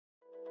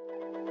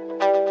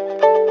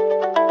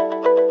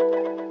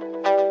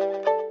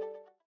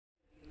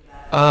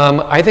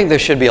I think there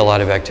should be a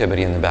lot of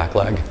activity in the back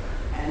leg.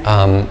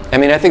 I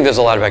mean, I think there's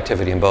a lot of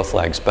activity in both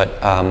legs,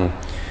 but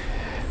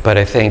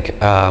I think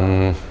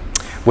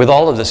with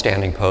all of the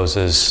standing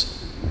poses,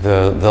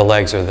 the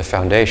legs are the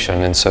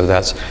foundation, and so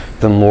that's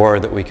the more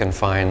that we can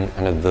find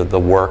kind of the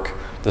work,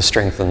 the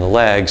strength in the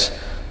legs,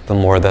 the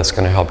more that's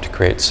going to help to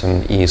create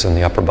some ease in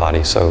the upper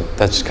body. So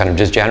that's kind of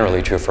just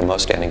generally true for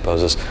most standing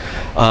poses.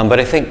 But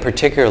I think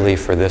particularly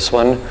for this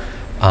one,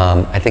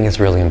 I think it's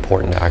really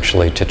important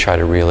actually to try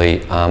to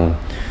really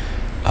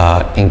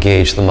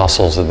engage the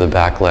muscles of the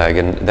back leg,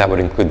 and that would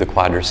include the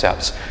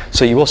quadriceps.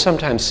 So you will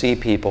sometimes see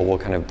people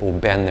will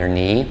bend their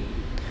knee,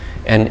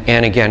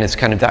 and again, it's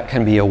kind of, that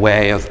can be a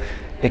way of,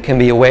 it can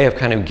be a way of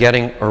kind of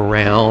getting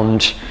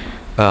around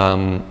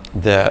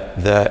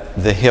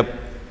the hip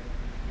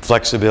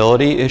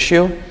flexibility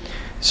issue.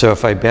 So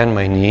if I bend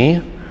my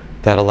knee,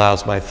 that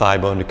allows my thigh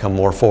bone to come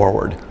more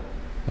forward.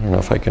 I don't know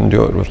if I can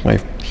do it with my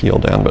heel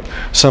down, but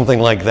something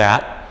like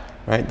that,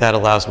 right? That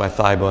allows my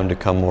thigh bone to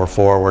come more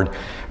forward.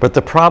 But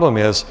the problem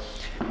is,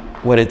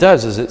 what it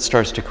does is it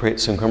starts to create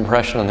some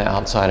compression on the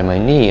outside of my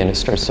knee, and it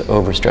starts to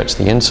overstretch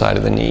the inside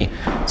of the knee.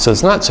 So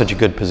it's not such a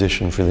good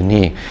position for the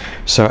knee.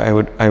 So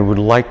I would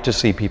like to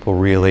see people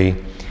really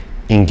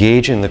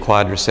engage in the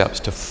quadriceps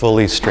to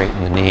fully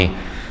straighten the knee.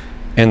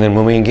 And then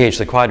when we engage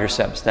the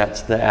quadriceps,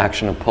 that's the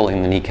action of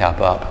pulling the kneecap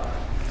up,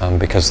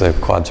 because the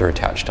quads are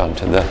attached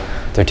onto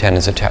their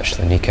tendons attached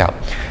to the kneecap.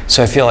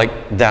 So I feel like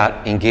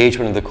that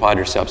engagement of the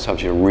quadriceps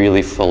helps you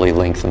really fully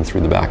lengthen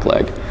through the back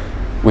leg,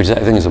 which I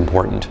think is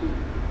important.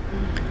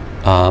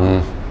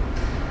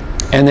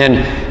 And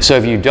then, so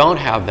if you don't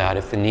have that,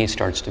 if the knee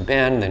starts to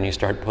bend, then you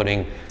start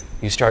creating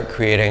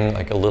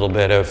like a little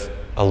bit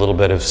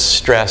of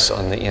stress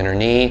on the inner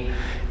knee,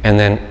 and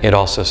then it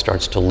also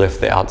starts to lift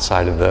the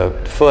outside of the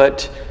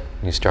foot.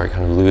 You start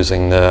kind of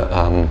losing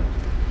the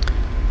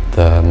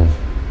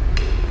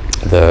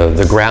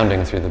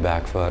grounding through the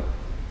back foot.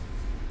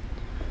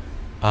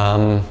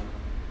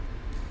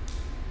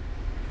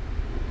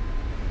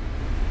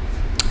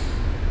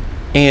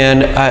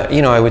 And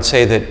you know, I would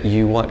say that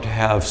you want to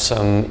have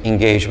some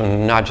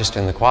engagement, not just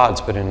in the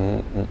quads, but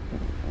in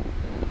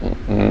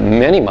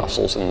many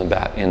muscles in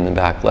the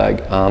back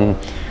leg.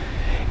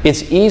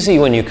 It's easy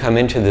when you come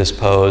into this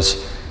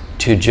pose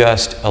to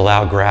just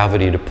allow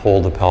gravity to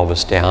pull the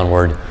pelvis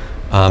downward,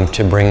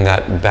 to bring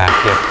that back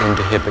hip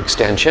into hip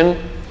extension.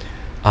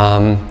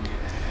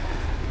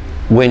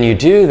 When you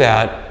do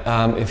that,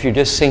 if you're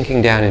just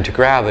sinking down into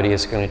gravity,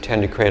 it's going to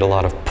tend to create a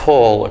lot of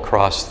pull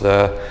across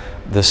the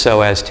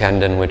psoas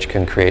tendon, which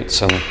can create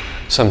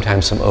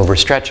sometimes some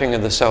overstretching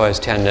of the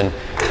psoas tendon,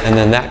 and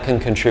then that can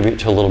contribute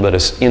to a little bit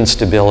of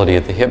instability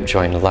at the hip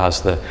joint. It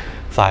allows the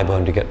thigh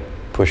bone to get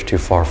pushed too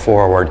far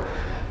forward.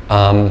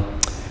 I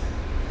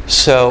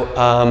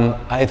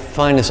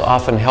find it's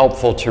often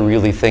helpful to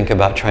really think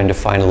about trying to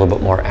find a little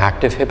bit more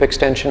active hip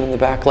extension in the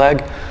back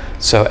leg.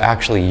 So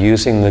actually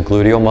using the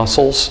gluteal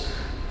muscles,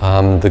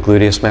 the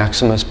gluteus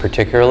maximus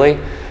particularly.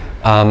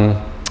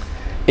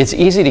 It's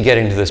easy to get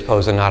into this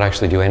pose and not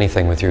actually do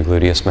anything with your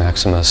gluteus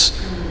maximus.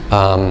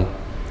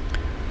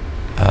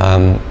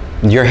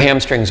 Your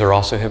hamstrings are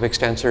also hip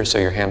extensors, so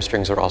your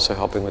hamstrings are also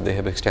helping with the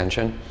hip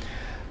extension.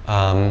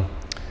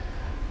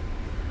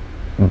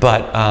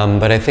 But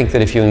I think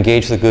that if you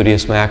engage the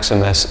gluteus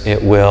maximus,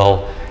 it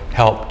will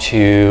help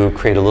to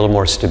create a little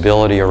more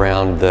stability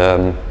around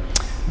the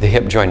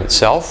hip joint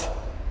itself.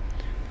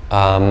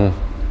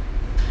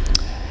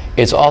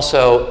 It's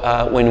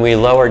also, when we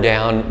lower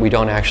down, we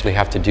don't actually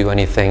have to do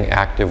anything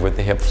active with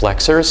the hip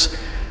flexors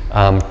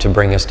to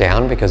bring us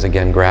down, because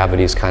again,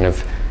 gravity is kind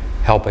of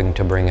helping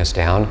to bring us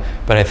down.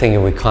 But I think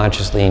if we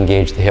consciously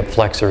engage the hip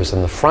flexors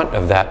in the front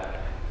of that,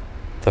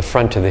 the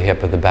front of the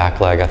hip of the back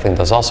leg, I think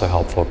that's also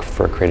helpful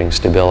for creating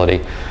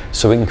stability.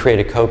 So we can create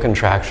a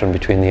co-contraction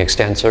between the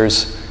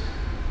extensors,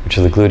 which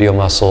are the gluteal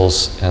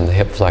muscles, and the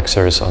hip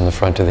flexors on the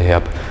front of the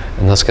hip,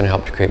 and that's going to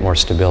help to create more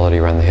stability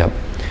around the hip.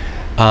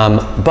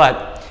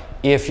 But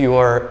if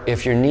your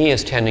knee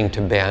is tending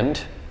to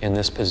bend in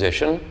this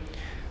position,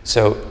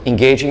 so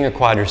engaging your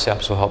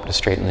quadriceps will help to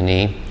straighten the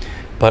knee,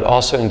 but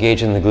also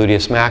engaging the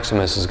gluteus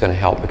maximus is going to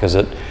help, because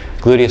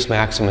gluteus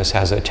maximus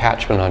has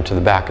attachment onto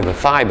the back of the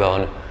thigh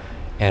bone,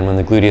 and when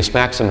the gluteus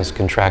maximus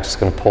contracts, it's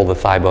going to pull the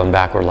thigh bone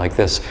backward like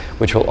this,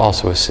 which will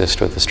also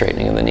assist with the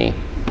straightening of the knee.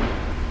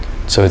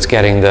 So it's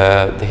getting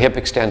the hip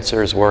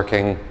extensors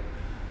working,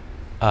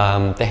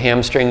 the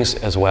hamstrings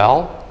as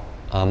well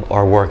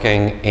are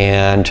working,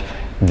 and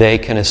they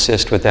can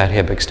assist with that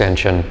hip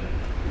extension.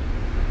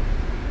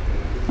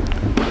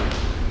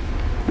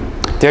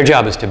 Their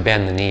job is to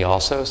bend the knee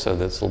also, so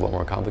that's a little bit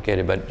more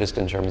complicated, but just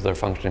in terms of their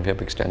function of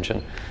hip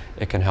extension,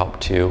 it can help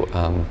to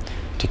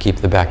keep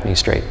the back knee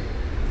straight.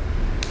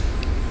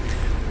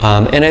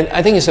 And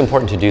I think it's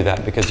important to do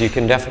that, because you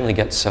can definitely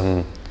get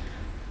some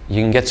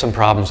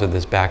problems with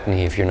this back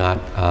knee if you're not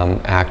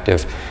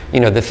active.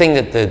 You know, the thing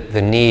that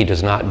the knee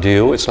does not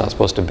do, it's not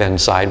supposed to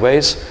bend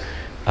sideways.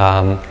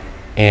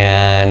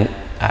 And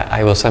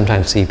I will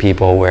sometimes see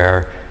people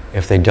where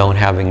if they don't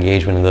have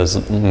engagement of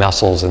those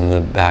muscles in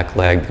the back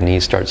leg, the knee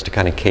starts to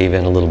kind of cave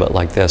in a little bit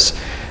like this.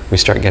 We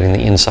start getting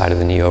the inside of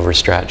the knee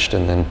overstretched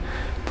and then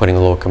putting a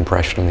little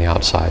compression on the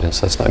outside, and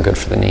so that's not good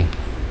for the knee.